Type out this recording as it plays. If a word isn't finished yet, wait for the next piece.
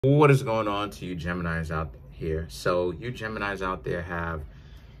What is going on to you Geminis out here? So you Geminis out there have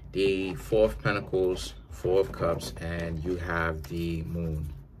the Four of Pentacles, Four of Cups, and you have the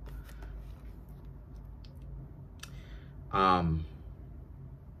Moon.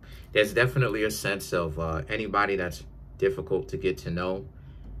 There's definitely a sense of anybody that's difficult to get to know.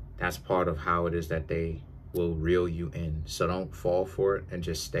 That's part of how it is that they will reel you in. So don't fall for it and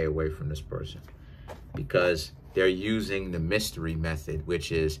just stay away from this person, because they're using the mystery method,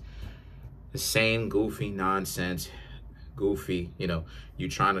 which is the same goofy nonsense. Goofy, you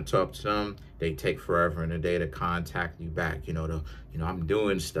trying to talk to them, they take forever and a day to contact you back. I'm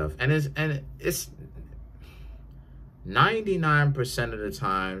doing stuff, and it's 99% of the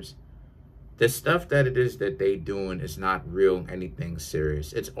times the stuff that it is that they doing is not real anything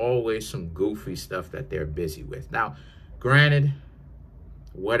serious. It's always some goofy stuff that they're busy with. Now, granted,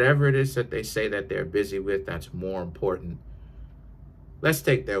 whatever it is that they say that they're busy with, that's more important. Let's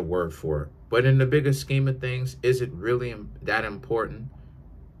take their word for it. But in the bigger scheme of things, is it really that important?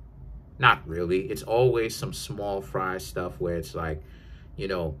 Not really. It's always some small fry stuff where it's like,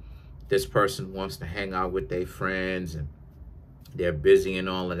 this person wants to hang out with their friends and they're busy and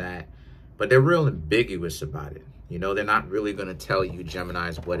all of that. But they're real ambiguous about it. They're not really going to tell you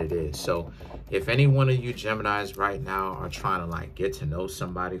Geminis what it is. So if any one of you Geminis right now are trying to get to know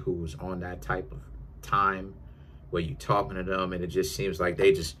somebody who's on that type of time where you're talking to them and it just seems like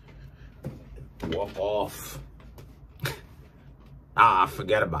they just walk off.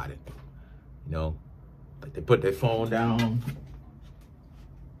 Forget about it. Like they put their phone down.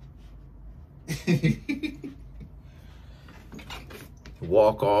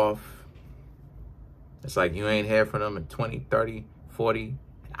 Walk off. It's like you ain't heard from them in 20, 30, 40, an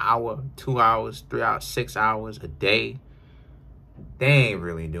hour, 2 hours, 3 hours, 6 hours, a day. They ain't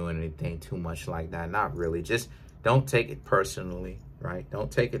really doing anything too much like that. Not really. Just don't take it personally, right? Don't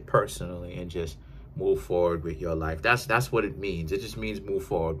take it personally and just move forward with your life. That's what it means. It just means move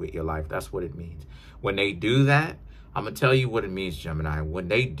forward with your life. That's what it means. When they do that, I'm going to tell you what it means, Gemini. When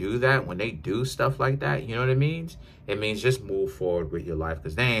they do that, when they do stuff like that, you know what it means? It means just move forward with your life,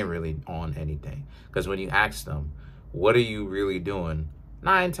 because they ain't really on anything. Because when you ask them, what are you really doing?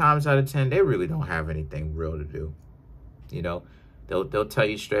 9 times out of 10, they really don't have anything real to do. They'll tell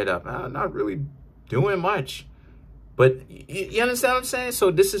you straight up, I'm not really doing much. But you understand what I'm saying? So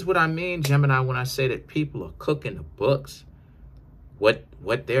this is what I mean, Gemini, when I say that people are cooking the books. What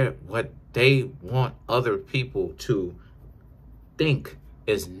they want other people to think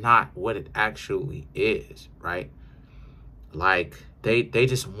is not what it actually is, right? Like they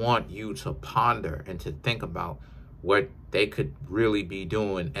just want you to ponder and to think about what they could really be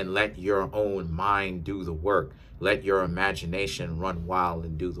doing and let your own mind do the work. Let your imagination run wild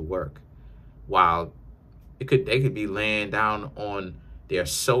and do the work. While they could be laying down on their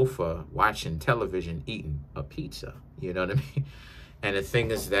sofa watching television, eating a pizza. You know what I mean? And the thing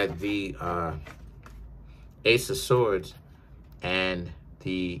is that the Ace of Swords and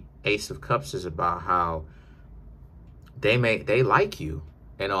the Ace of Cups is about how they like you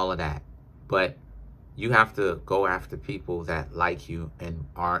and all of that, but you have to go after people that like you and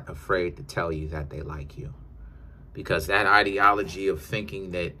aren't afraid to tell you that they like you. Because that ideology of thinking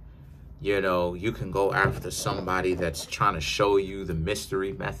that, you can go after somebody that's trying to show you the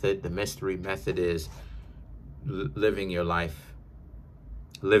mystery method. The mystery method is living your life,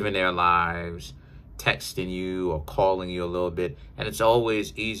 living their lives, texting you or calling you a little bit. And it's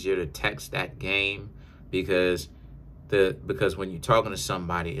always easier to text that game because when you're talking to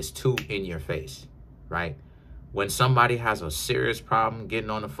somebody, it's too in your face, right? When somebody has a serious problem getting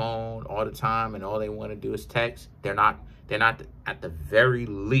on the phone all the time and all they want to do is text, they're not at the very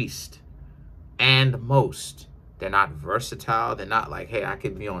least and most, they're not versatile. They're not like, hey, I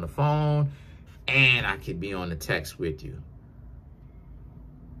could be on the phone and I could be on the text with you.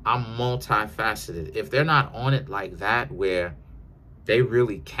 I'm multifaceted. If they're not on it like that, where they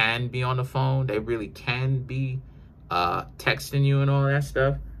really can be on the phone, they really can be texting you and all that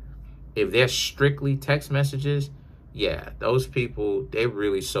stuff. If they're strictly text messages, yeah, those people, they're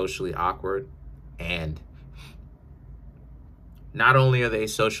really socially awkward. And not only are they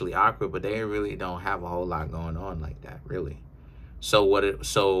socially awkward, but they really don't have a whole lot going on like that, really. So what it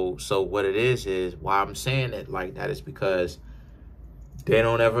is why I'm saying it like that is because they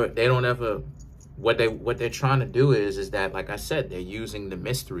don't ever what they're trying to do is that, like I said, they're using the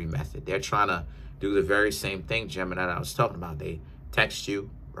mystery method. They're trying to do the very same thing, Gemini, that I was talking about. They text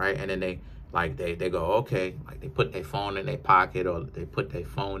you, right? And then they go, okay, like they put their phone in their pocket or they put their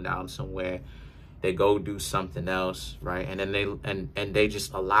phone down somewhere. They go do something else, right? And then they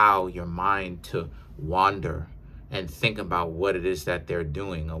just allow your mind to wander and think about what it is that they're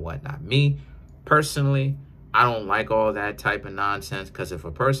doing or whatnot. Me, personally, I don't like all that type of nonsense, because if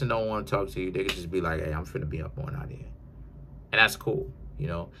a person don't want to talk to you, they could just be like, hey, I'm finna be up on out here. And that's cool, you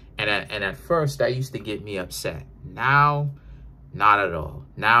know? And at first, that used to get me upset. Now, not at all.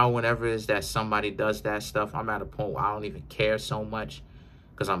 Now, whenever it's that somebody does that stuff, I'm at a point where I don't even care so much,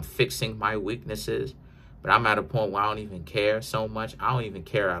 because I'm fixing my weaknesses. But I'm at a point where I don't even care so much. I don't even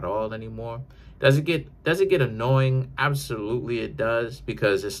care at all anymore. Does it get annoying? Absolutely it does,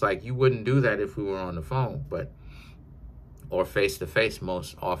 because it's like you wouldn't do that if we were on the phone, but or face to face,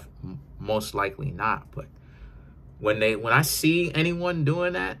 most likely not. But when I see anyone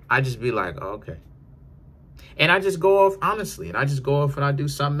doing that, I just be like, oh, okay. And I just go off, honestly, and I just go off and I do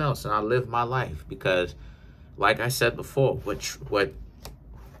something else and I live my life, because like I said before, what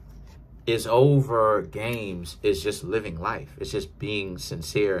is over games is just living life. It's just being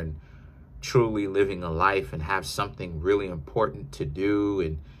sincere and truly living a life, and have something really important to do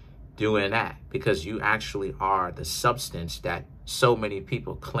and doing that, because you actually are the substance that so many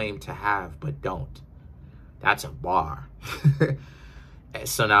people claim to have but don't. That's a bar.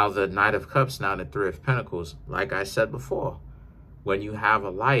 So now the Knight of Cups, now the Three of Pentacles, like I said before, when you have a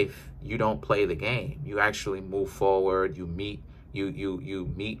life, you don't play the game. You actually move forward. You meet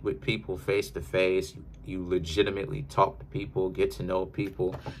with people face to face. You legitimately talk to people, get to know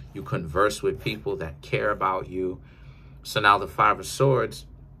people. You converse with people that care about you. So now the Five of Swords,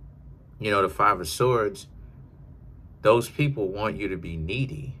 you know, the Five of Swords, those people want you to be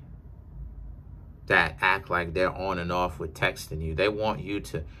needy, that act like they're on and off with texting you. They want you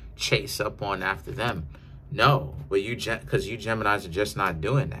to chase up on after them. No, but because you Geminis are just not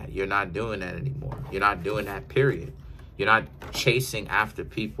doing that. You're not doing that anymore. You're not doing that, period. You're not chasing after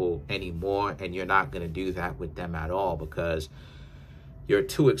people anymore, and you're not going to do that with them at all, because you're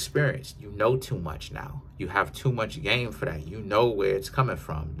too experienced. You know too much now. You have too much game for that. You know where it's coming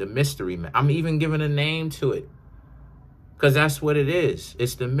from. The mystery. I'm even giving a name to it, because that's what it is.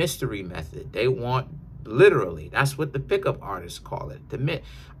 It's the mystery method. They want, literally, that's what the pickup artists call it.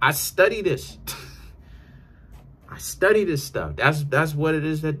 I study this. I study this stuff. That's what it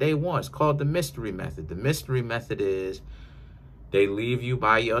is that they want. It's called the mystery method. The mystery method is they leave you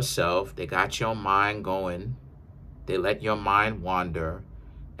by yourself. They got your mind going. They let your mind wander,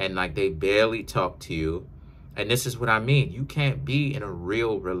 and like they barely talk to you. And this is what I mean. You can't be in a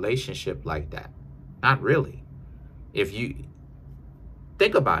real relationship like that. Not really. If you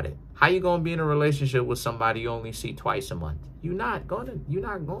think about it, how you gonna be in a relationship with somebody you only see twice a month? You're not going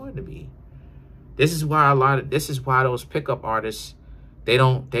to be. This is why those pickup artists, they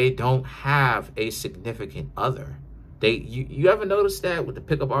don't have a significant other. You ever notice that with the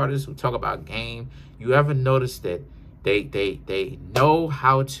pickup artists who talk about game? You ever notice that they know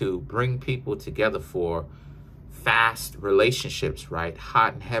how to bring people together for fast relationships, right?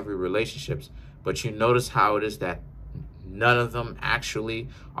 Hot and heavy relationships. But you notice how it is that none of them actually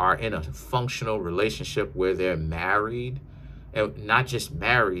are in a functional relationship where they're married, and not just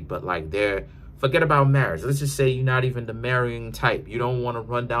married, but like forget about marriage. Let's just say you're not even the marrying type. You don't want to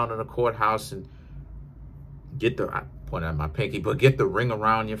run down to the courthouse and I point at my pinky, but get the ring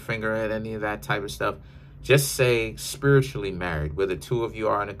around your finger and any of that type of stuff. Just say spiritually married, where the two of you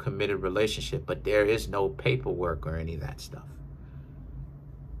are in a committed relationship, but there is no paperwork or any of that stuff.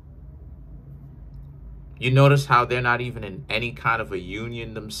 You notice how they're not even in any kind of a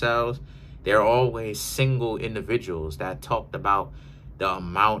union themselves. They're always single individuals that talked about the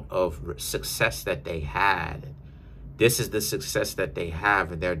amount of success that they had. This is the success that they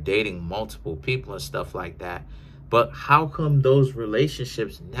have, and they're dating multiple people and stuff like that. But how come those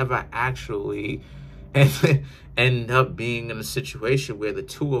relationships never actually end up being in a situation where the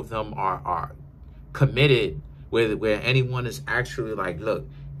two of them are committed, where anyone is actually like, look,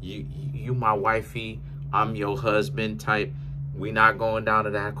 you my wifey, I'm your husband type. We not going down to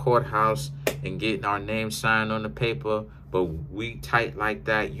that courthouse and getting our name signed on the paper, but we tight like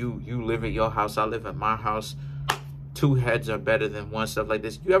that. You live at your house, I live at my house. Two heads are better than one, stuff like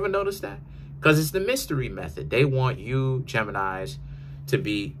this. You ever notice that? Because it's the mystery method. They want you, Geminis, to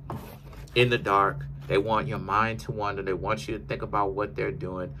be in the dark. They want your mind to wander. They want you to think about what they're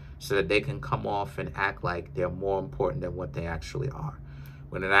doing so that they can come off and act like they're more important than what they actually are.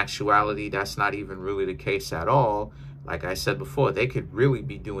 When in actuality, that's not even really the case at all. Like I said before, they could really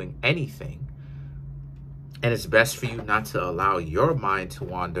be doing anything. And it's best for you not to allow your mind to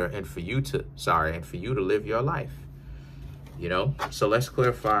wander, and for you to live your life. You know? So let's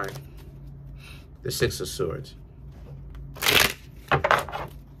clarify the Six of Swords. The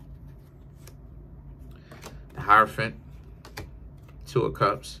Hierophant, Two of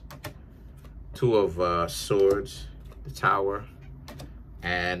Cups, Two of Swords, the Tower,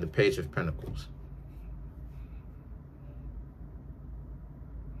 and the Page of Pentacles.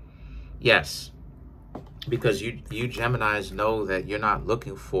 Yes, because you Geminis know that you're not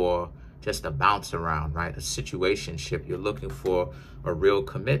looking for just a bounce around, right? A situationship. You're looking for a real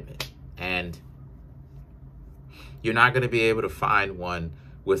commitment. And you're not going to be able to find one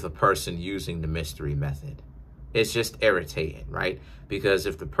with a person using the mystery method. It's just irritating, right? Because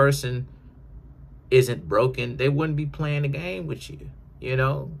if the person isn't broken, they wouldn't be playing the game with you. You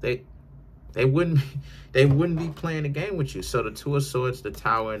know, they wouldn't be playing the game with you. So the Two of Swords, the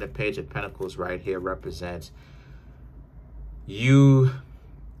Tower, and the Page of Pentacles right here represents you,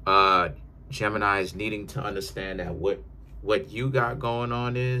 Geminis, needing to understand that what you got going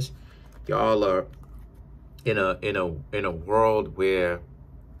on is y'all are in a world where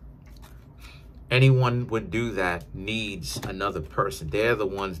anyone would do that needs another person. They're the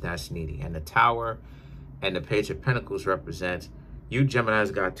ones that's needy. And the Tower and the Page of Pentacles represents you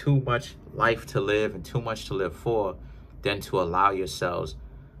Geminis got too much life to live and too much to live for than to allow yourselves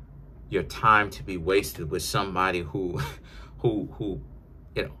your time to be wasted with somebody who you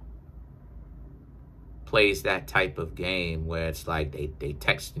know, plays that type of game where it's like they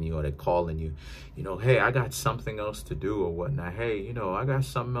texting you or they calling you, you know, hey, I got something else to do or whatnot. Hey, you know, I got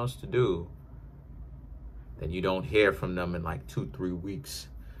something else to do. Then you don't hear from them in like 2-3 weeks,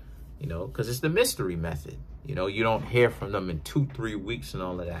 you know, because it's the mystery method. You know, you don't hear from them in 2-3 weeks and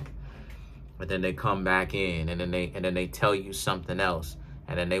all of that. But then they come back in and then they tell you something else.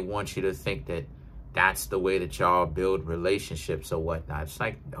 And then they want you to think that that's the way that y'all build relationships or whatnot. It's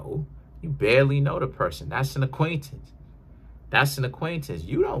like, no, you barely know the person. That's an acquaintance. That's an acquaintance.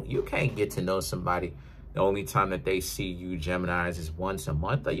 You can't get to know somebody. The only time that they see you Geminis is once a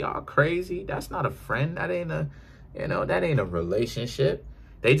month. Are y'all crazy? That's not a friend. That ain't a, you know, that ain't a relationship.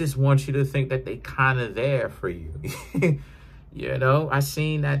 They just want you to think that they kind of there for you. You know, I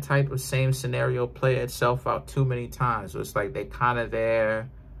seen that type of same scenario play itself out too many times. So it's like they kind of there.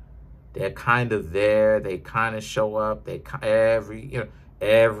 They're kind of there. They kind of show up. They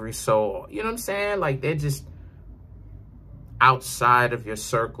every so, you know what I'm saying? Like they're just outside of your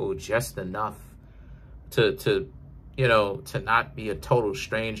circle just enough to you know, to not be a total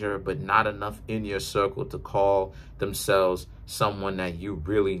stranger, but not enough in your circle to call themselves someone that you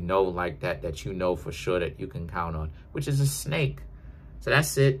really know like that you know for sure that you can count on, which is a snake. So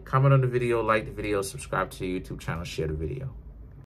that's it. Comment on the video, like the video, subscribe to the YouTube channel, share the video.